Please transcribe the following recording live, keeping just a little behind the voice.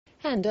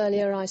And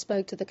earlier I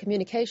spoke to the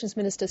Communications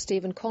Minister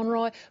Stephen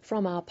Conroy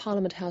from our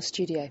Parliament House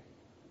studio.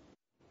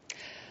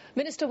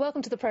 Minister,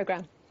 welcome to the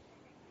programme.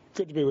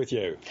 Good to be with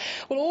you.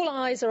 Well, all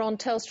eyes are on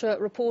Telstra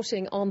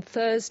reporting on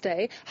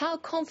Thursday. How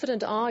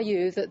confident are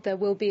you that there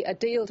will be a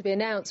deal to be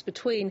announced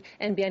between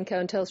NBN Co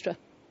and Telstra?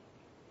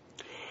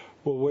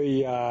 Well,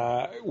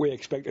 we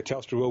expect that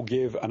Telstra will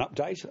give an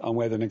update on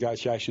where the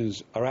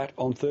negotiations are at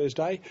on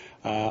Thursday.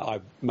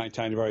 I've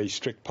maintained a very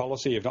strict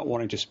policy of not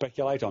wanting to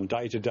speculate on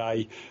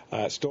day-to-day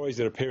stories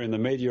that appear in the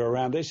media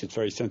around this. It's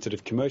very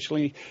sensitive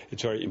commercially.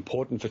 It's very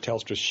important for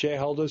Telstra's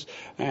shareholders,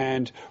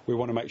 and we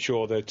want to make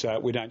sure that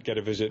we don't get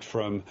a visit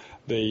from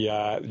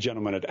the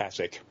gentleman at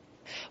ASIC.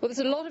 Well, there's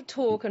a lot of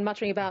talk and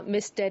muttering about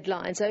missed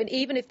deadlines. So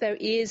even if there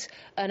is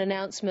an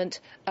announcement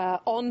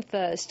on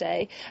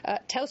Thursday,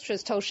 Telstra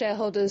has told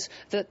shareholders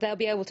that they'll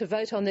be able to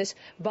vote on this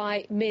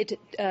by mid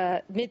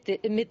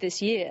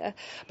this year.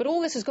 But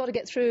all this has got to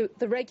get through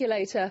the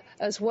regulator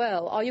as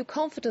well. Are you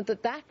confident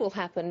that that will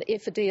happen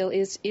if a deal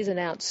is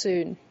announced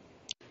soon?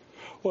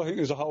 Well, I think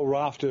there's a whole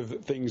raft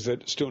of things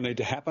that still need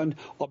to happen.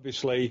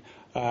 Obviously,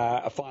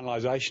 a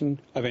finalisation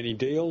of any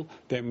deal.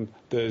 Then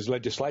there's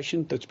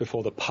legislation that's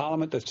before the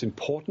Parliament that's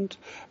important.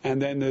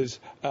 And then there's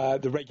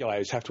the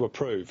regulators have to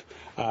approve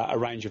a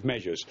range of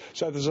measures.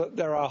 So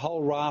there are a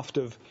whole raft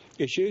of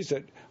issues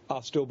that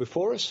are still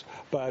before us.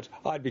 But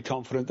I'd be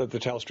confident that the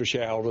Telstra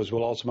shareholders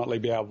will ultimately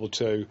be able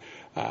to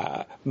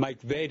make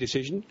their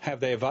decision,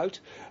 have their vote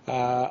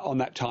on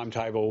that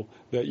timetable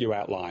that you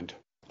outlined.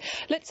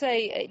 Let's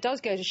say it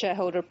does go to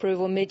shareholder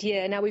approval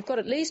mid-year. Now, we've got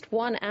at least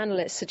one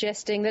analyst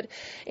suggesting that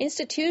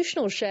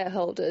institutional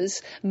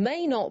shareholders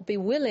may not be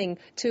willing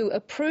to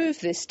approve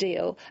this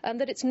deal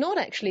and that it's not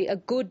actually a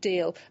good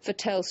deal for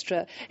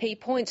Telstra. He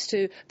points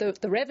to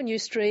the revenue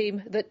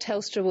stream that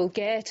Telstra will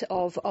get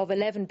of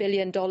 $11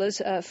 billion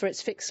for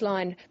its fixed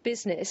line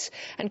business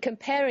and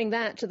comparing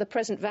that to the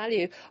present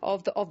value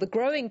of the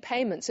growing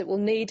payments it will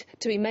need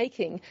to be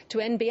making to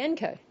NBN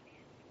Co.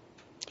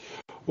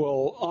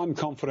 Well, I'm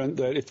confident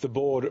that if the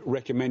board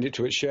recommend it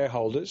to its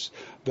shareholders,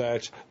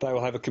 that they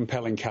will have a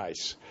compelling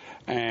case.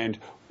 And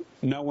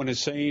no one has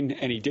seen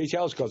any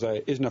details because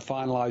there isn't a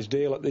finalised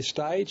deal at this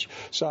stage.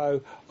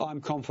 So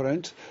I'm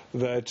confident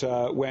that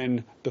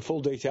when the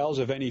full details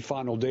of any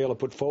final deal are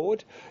put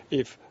forward,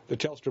 if the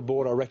Telstra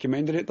board are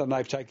recommended it, then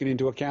they've taken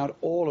into account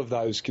all of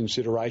those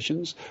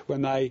considerations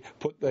when they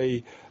put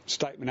the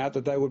statement out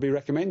that they would be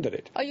recommended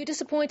it. Are you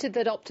disappointed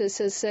that Optus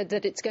has said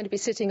that it's going to be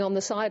sitting on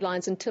the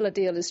sidelines until a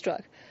deal is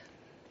struck?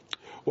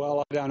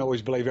 Well, I don't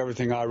always believe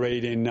everything I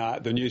read in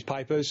the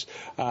newspapers.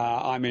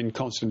 I'm in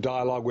constant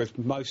dialogue with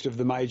most of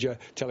the major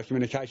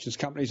telecommunications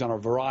companies on a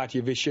variety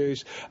of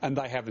issues, and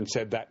they haven't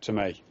said that to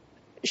me.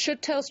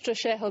 Should Telstra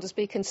shareholders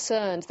be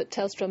concerned that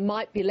Telstra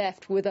might be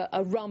left with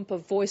a rump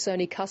of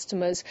voice-only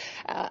customers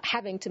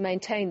having to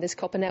maintain this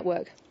copper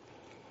network?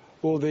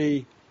 Well,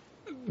 the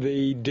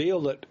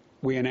deal that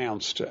we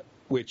announced,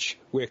 which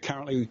we're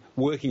currently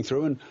working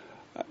through and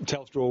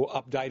Telstra will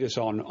update us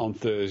on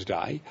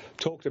Thursday,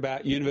 talked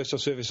about Universal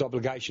Service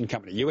Obligation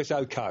Company,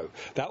 USOCO.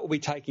 That will be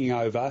taking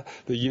over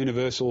the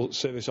Universal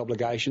Service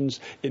Obligations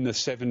in the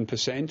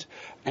 7%.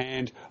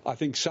 And I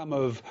think some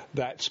of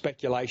that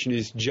speculation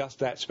is just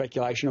that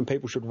speculation, and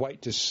people should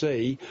wait to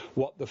see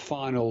what the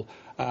final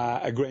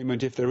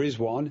agreement, if there is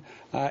one,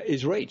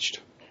 is reached.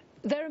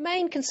 There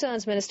remain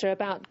concerns, Minister,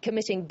 about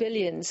committing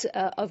billions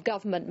of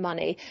government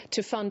money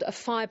to fund a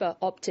fibre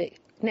optic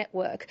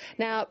network.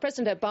 Now,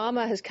 President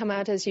Obama has come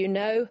out, as you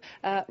know,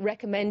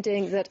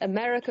 recommending that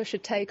America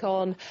should take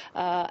on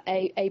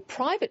a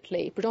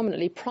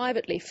predominantly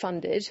privately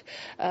funded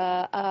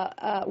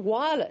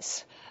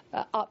wireless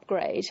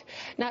upgrade.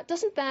 Now,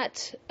 doesn't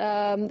that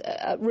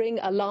ring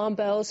alarm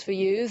bells for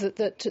you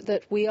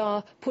that we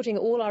are putting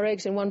all our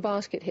eggs in one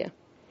basket here?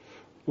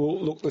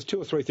 Well, look, there's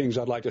two or three things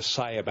I'd like to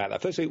say about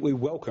that. Firstly, we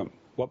welcome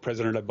what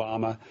President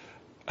Obama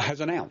has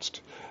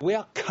announced. We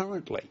are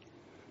currently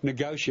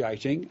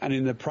negotiating and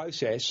in the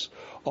process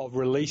of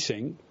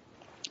releasing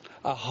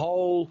a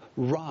whole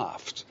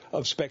raft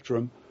of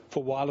spectrum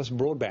for wireless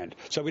broadband.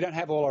 So we don't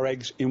have all our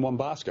eggs in one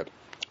basket.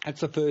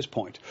 That's the first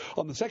point.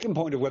 On the second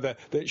point of whether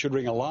that should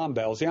ring alarm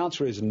bells, the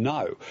answer is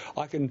no.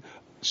 I can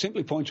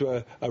simply point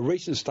to a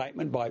recent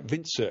statement by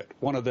Vince Cerf,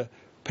 one of the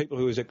people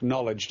who is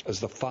acknowledged as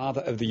the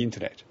father of the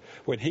internet,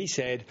 when he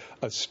said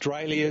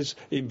Australia's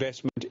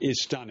investment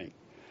is stunning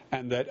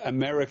and that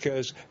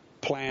America's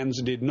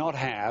plans did not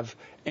have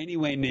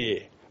anywhere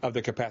near of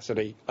the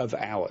capacity of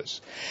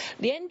ours.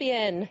 The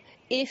NBN,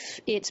 if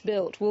it's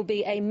built, will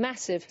be a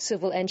massive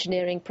civil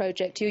engineering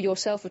project. You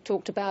yourself have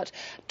talked about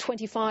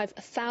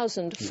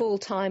 25,000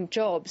 full-time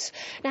jobs.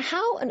 Now,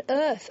 how on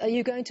earth are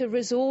you going to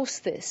resource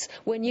this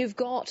when you've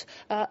got,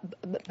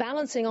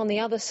 balancing on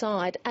the other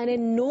side, an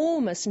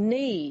enormous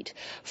need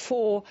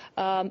for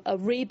a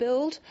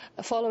rebuild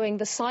following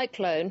the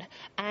cyclone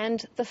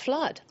and the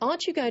flood?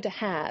 Aren't you going to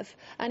have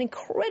an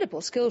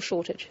incredible skill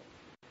shortage?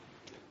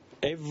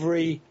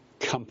 Every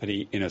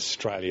company in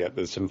Australia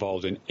that's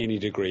involved in any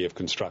degree of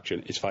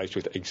construction is faced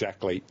with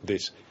exactly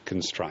this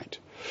constraint.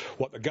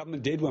 What the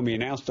government did when we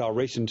announced our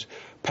recent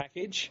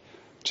package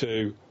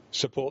to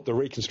support the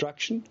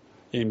reconstruction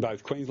in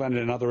both Queensland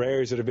and other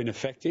areas that have been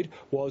affected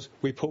was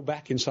we pulled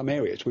back in some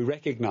areas. We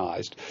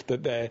recognised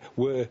that there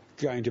were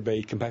going to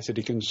be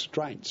capacity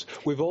constraints.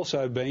 We've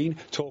also been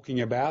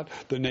talking about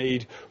the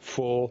need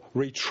for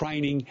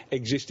retraining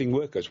existing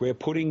workers. We're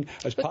putting,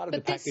 as part of the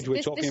package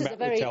we're talking about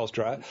with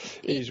Telstra,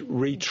 is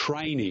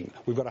retraining.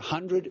 We've got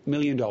 $100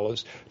 million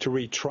to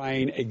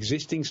retrain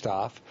existing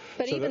staff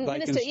so that they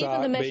can start being used.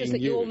 Even the measures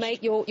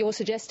that you're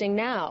suggesting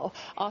now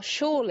are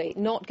surely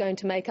not going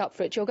to make up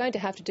for it. You're going to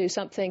have to do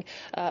something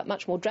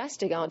much more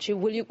drastic, aren't you?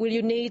 Will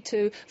you need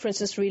to, for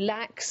instance,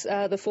 relax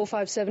the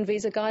 457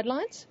 visa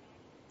guidelines?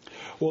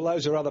 Well,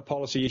 those are other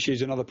policy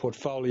issues and other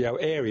portfolio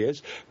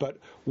areas, but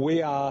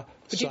we are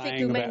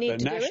saying about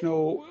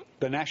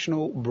the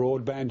National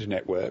Broadband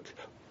Network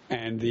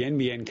and the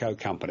NBN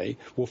company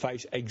will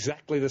face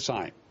exactly the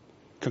same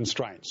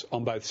constraints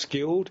on both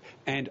skilled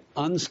and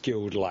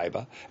unskilled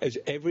labour as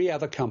every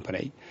other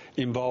company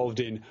involved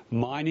in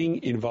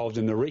mining, involved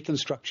in the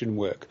reconstruction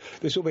work.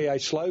 This will be a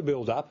slow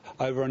build-up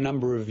over a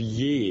number of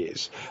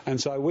years,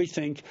 and so we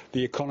think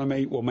the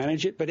economy will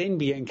manage it, but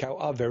NBN Co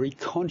are very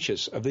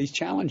conscious of these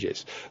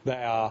challenges.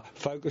 They are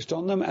focused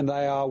on them and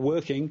they are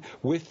working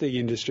with the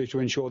industry to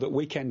ensure that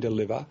we can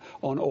deliver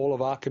on all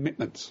of our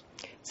commitments.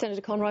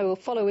 Senator Conroy will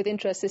follow with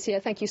interest this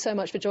year. Thank you so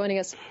much for joining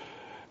us.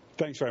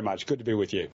 Thanks very much. Good to be with you.